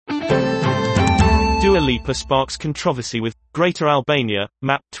Dua Lipa sparks controversy with Greater Albania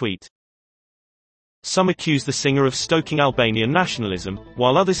map tweet. Some accuse the singer of stoking Albanian nationalism,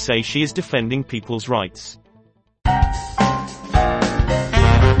 while others say she is defending people's rights.